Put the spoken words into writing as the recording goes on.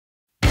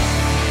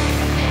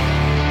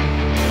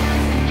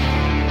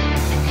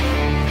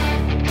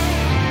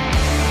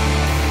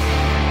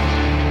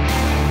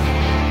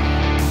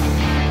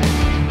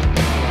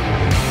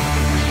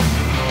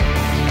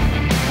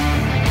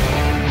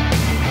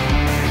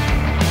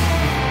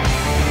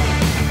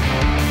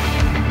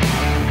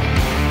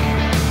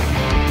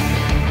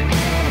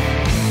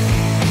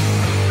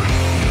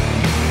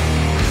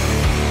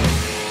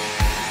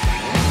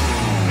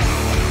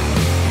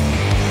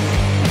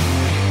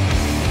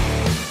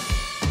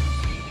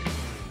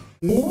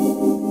All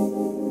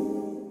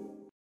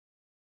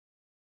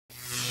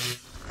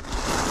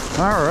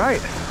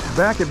right,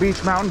 back at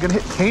Beech Mountain, gonna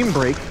hit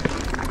Canebrake.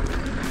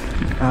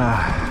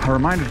 A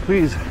reminder,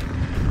 please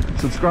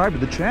subscribe to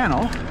the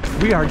channel.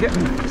 We are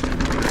getting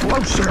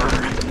closer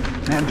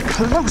and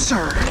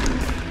closer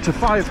to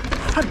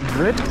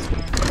 500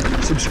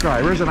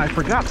 subscribers, and I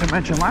forgot to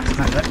mention last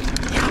time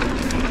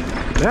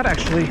that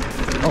actually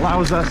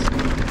allows us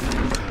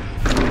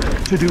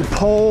to do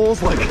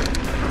polls like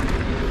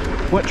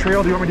what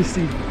trail do you want me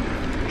to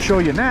show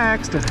you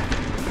next, and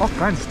all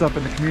kinds of stuff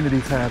in the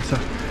community tab, so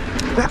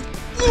that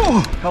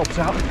helps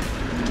out.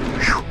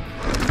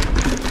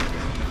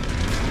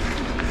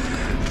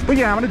 But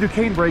yeah, I'm gonna do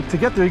Canebrake. To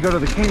get there, you go to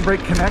the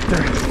Canebrake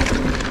connector,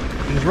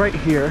 which is right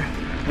here,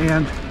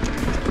 and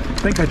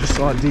I think I just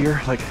saw a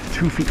deer like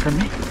 2 feet from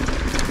me.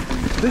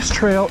 This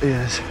trail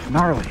is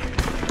gnarly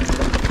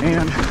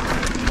and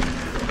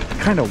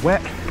kind of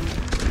wet.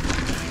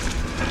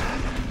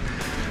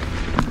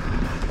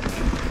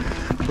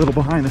 A little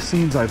behind the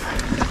scenes, I've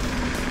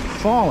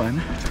fallen,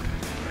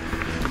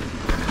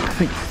 I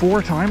think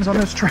 4 times on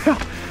this trail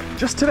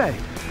just today.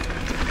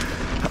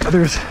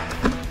 There's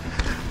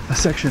a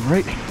section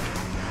right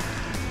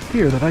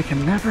here that I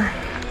can never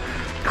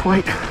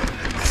quite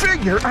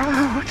figure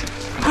out.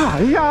 Ah,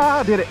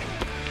 yeah, did it.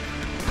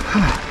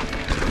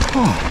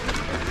 Oh.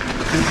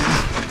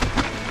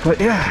 But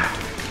yeah.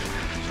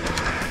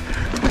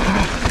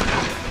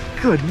 Oh,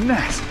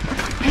 goodness.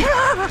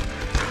 Yeah.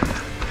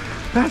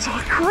 That's all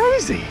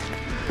crazy.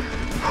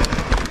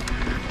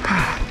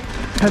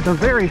 At the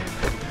very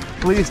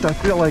least, I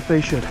feel like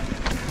they should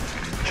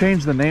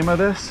change the name of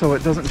this so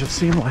it doesn't just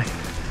seem like,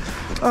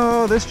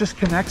 oh, this just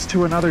connects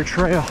to another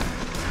trail.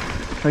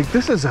 Like,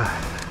 this is a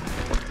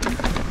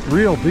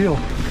real deal.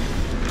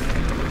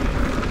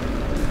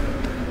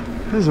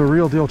 This is a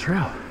real deal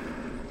trail.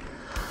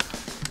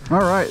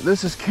 All right,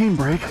 this is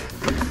Canebrake,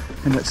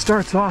 and it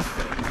starts off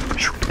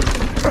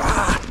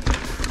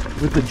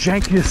with the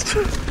jankiest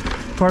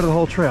part of the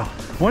whole trail.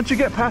 Once you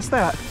get past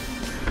that,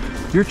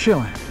 you're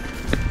chilling.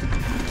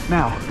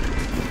 Now,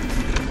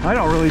 I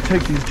don't really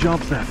take these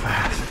jumps that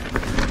fast,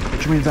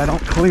 which means I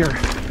don't clear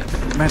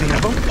many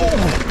of them. Oh,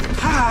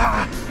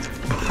 ha!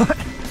 But,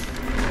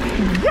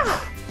 yeah!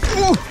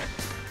 Ooh.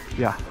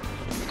 Yeah.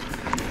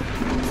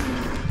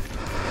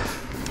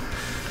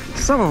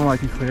 Some of them I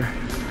can clear.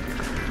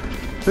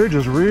 They're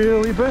just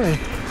really big.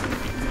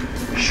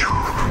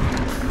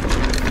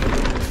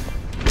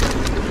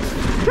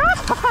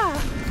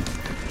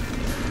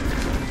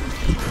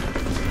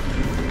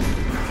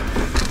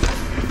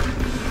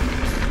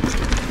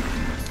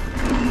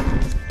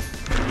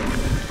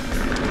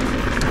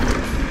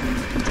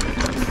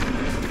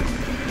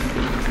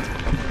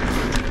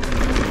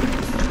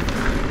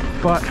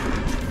 But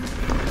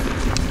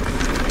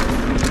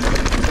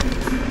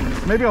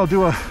maybe I'll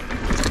do a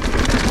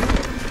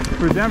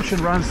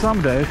redemption run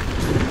someday.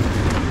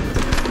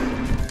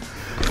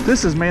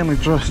 This is mainly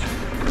just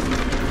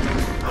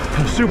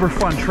a super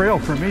fun trail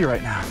for me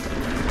right now.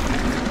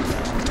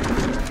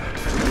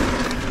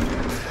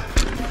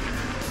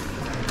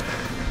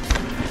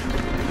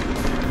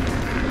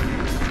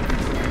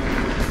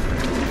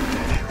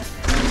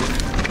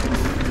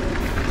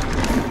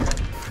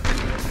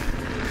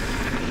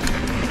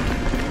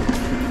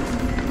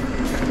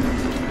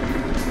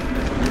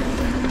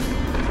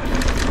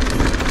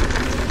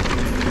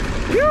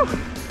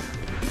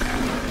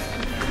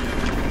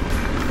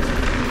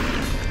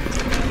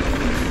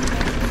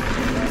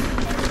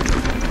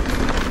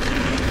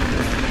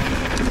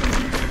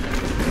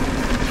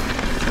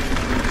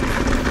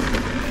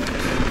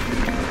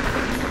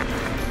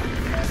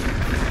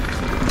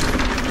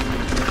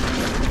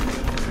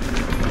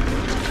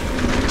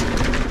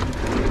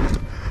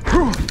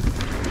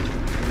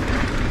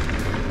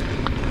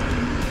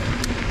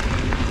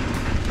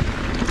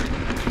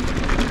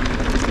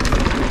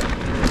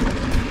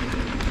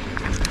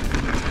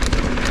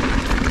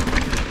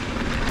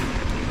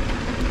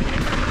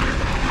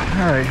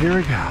 All right, here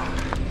we go.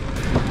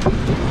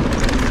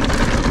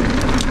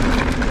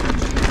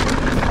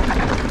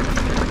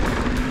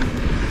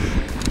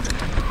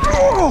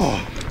 Oh!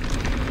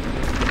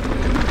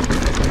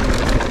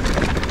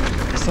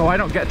 So I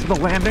don't get to the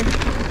landing,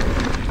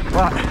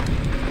 but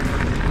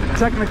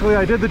technically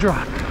I did the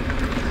drop.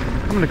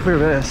 I'm gonna clear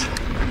this.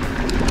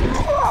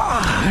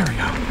 Oh, there we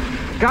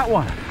go. Got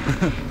one.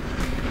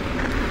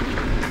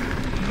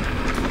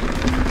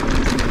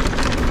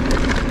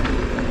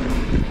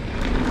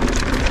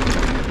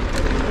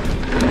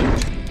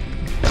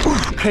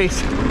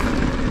 Pace.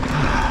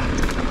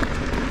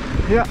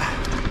 Yeah.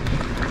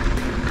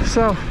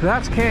 So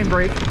that's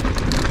Canebrake.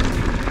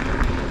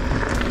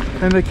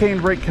 And the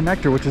Canebrake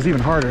connector, which is even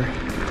harder.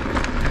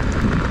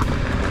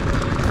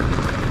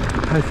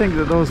 I think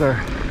that those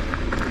are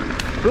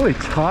really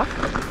tough.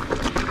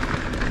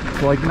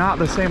 Like, not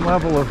the same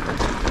level of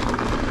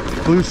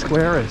blue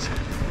square as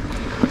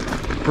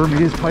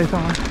Burmese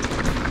python,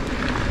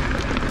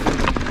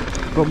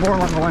 but more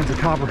along the lines of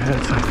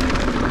copperhead.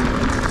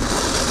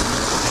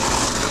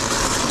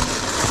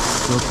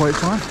 So quite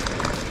fun.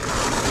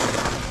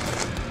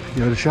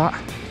 give it a shot.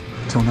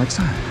 Until next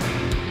time.